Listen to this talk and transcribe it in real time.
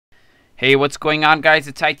Hey, what's going on, guys?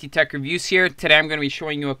 It's IT Tech Reviews here. Today I'm going to be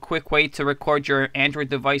showing you a quick way to record your Android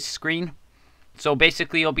device screen. So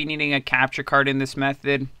basically you'll be needing a capture card in this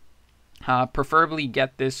method. Preferably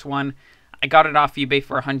get this one. I got it off eBay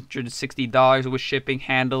for $160 with shipping,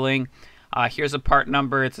 handling. Here's a part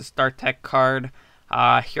number. It's a StarTech card.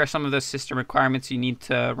 Here are some of the system requirements you need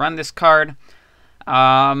to run this card.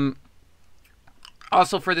 Also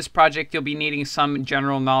for this project you'll be needing some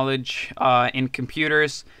general knowledge in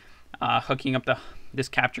computers. Hooking up this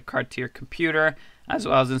capture card to your computer, as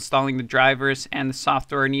well as installing the drivers and the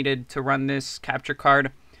software needed to run this capture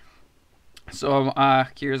card. So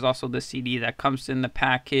here's also the CD that comes in the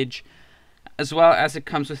package, as well as it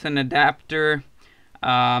comes with an adapter.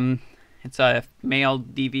 It's a male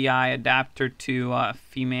DVI adapter to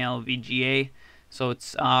female VGA, so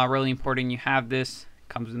it's really important you have this. It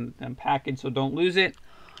comes in the package, so don't lose it.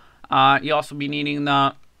 You'll also be needing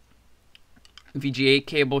the VGA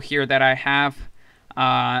cable here that I have,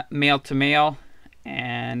 male to male,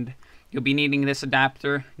 and you'll be needing this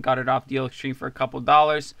adapter. Got it off Deal Extreme for a couple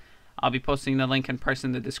dollars. I'll be posting the link and price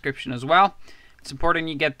in the description as well. It's important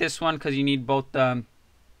you get this one because you need both the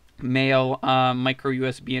male micro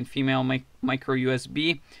USB and female micro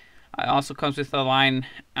USB. It also comes with a line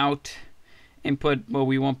out input, but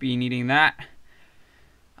we won't be needing that.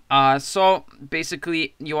 So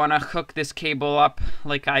basically you want to hook this cable up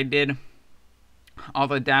like I did. All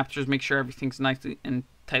the adapters, make sure everything's nicely and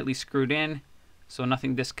tightly screwed in so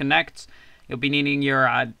nothing disconnects. You'll be needing your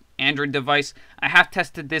Android device. I have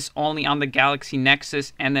tested this only on the Galaxy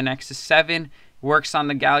Nexus and the Nexus 7. Works on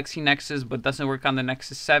the Galaxy Nexus but doesn't work on the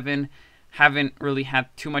Nexus 7. Haven't really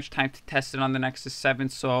had too much time to test it on the Nexus 7,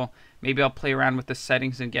 so maybe I'll play around with the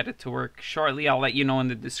settings and get it to work shortly. I'll let you know in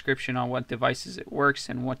the description on what devices it works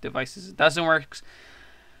and what devices it doesn't work.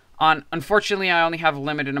 Unfortunately, I only have a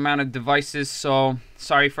limited amount of devices, so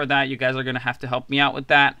sorry for that. You guys are going to have to help me out with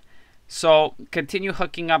that. So continue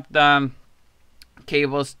hooking up the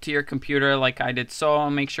cables to your computer like I did so.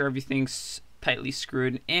 Make sure everything's tightly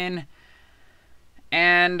screwed in.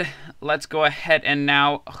 And let's go ahead and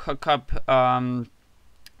now hook up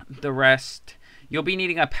the rest. You'll be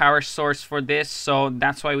needing a power source for this, so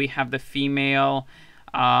that's why we have the female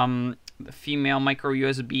micro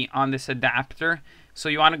USB on this adapter. So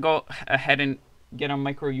you want to go ahead and get a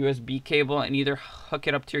micro USB cable and either hook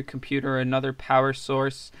it up to your computer or another power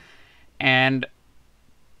source. And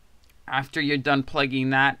after you're done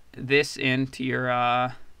plugging this into your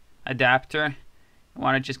adapter, you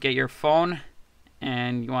want to just get your phone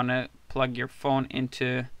and you want to plug your phone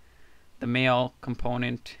into the male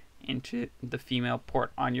component into the female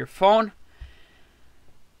port on your phone.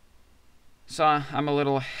 So I'm a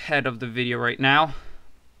little ahead of the video right now.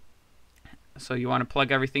 So you want to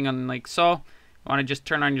plug everything on like so. You want to just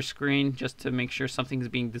turn on your screen just to make sure something's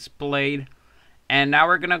being displayed. And now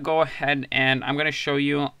we're going to go ahead and I'm going to show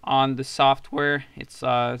you on the software. It's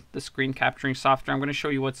the screen capturing software. I'm going to show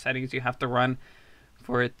you what settings you have to run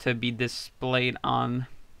for it to be displayed on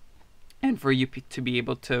and for you to be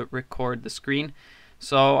able to record the screen.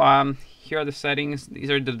 So here are the settings.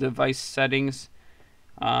 These are the device settings.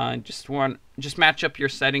 Just match up your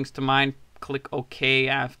settings to mine. Click OK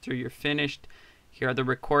after you're finished. Here are the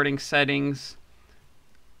recording settings.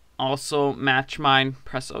 Also match mine.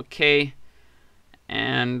 Press OK.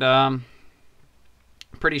 And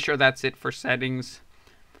pretty sure that's it for settings.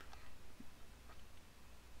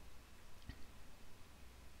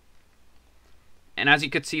 And as you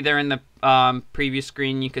could see there in the preview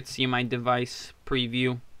screen, you could see my device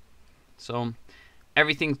preview. So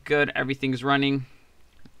everything's good. Everything's running.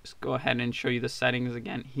 Just go ahead and show you the settings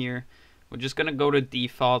again here. We're just going to go to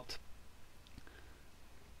default.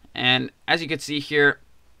 And as you can see here,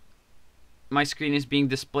 my screen is being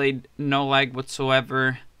displayed, no lag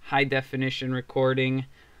whatsoever, high definition recording.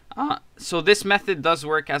 So this method does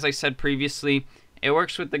work, as I said previously. It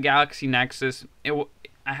works with the Galaxy Nexus.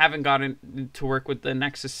 I haven't gotten to work with the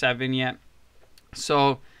Nexus 7 yet.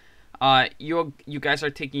 So you guys are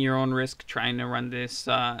taking your own risk trying to run this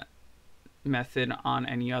method on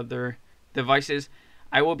any other devices.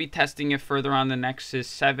 I will be testing it further on the Nexus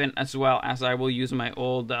 7, as well as I will use my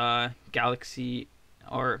old Galaxy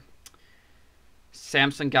or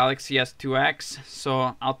Samsung Galaxy S2X.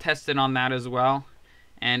 So I'll test it on that as well.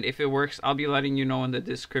 And if it works, I'll be letting you know in the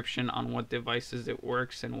description on what devices it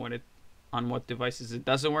works and on what devices it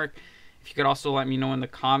doesn't work. If you could also let me know in the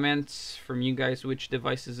comments from you guys which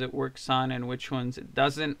devices it works on and which ones it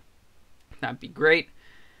doesn't, that'd be great.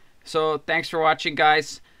 So thanks for watching,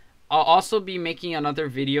 guys. I'll also be making another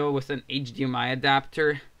video with an HDMI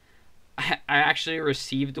adapter. I actually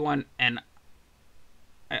received one and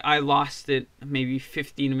I lost it maybe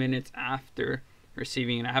 15 minutes after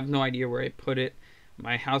receiving it. I have no idea where I put it.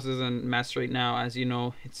 My house is a mess right now, as you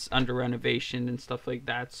know. It's under renovation and stuff like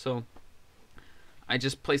that, so I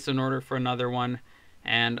just placed an order for another one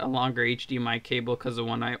and a longer HDMI cable because the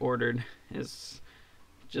one I ordered is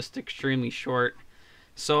just extremely short.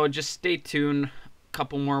 So just stay tuned a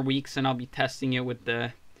couple more weeks and I'll be testing it with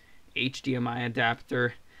the HDMI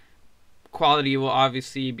adapter. Quality will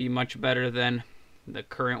obviously be much better than the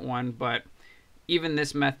current one, but even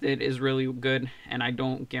this method is really good, and I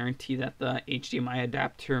don't guarantee that the HDMI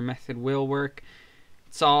adapter method will work.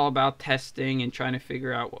 It's all about testing and trying to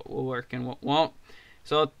figure out what will work and what won't.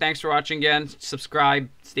 So thanks for watching again. Subscribe,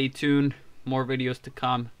 stay tuned, more videos to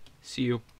come. See you.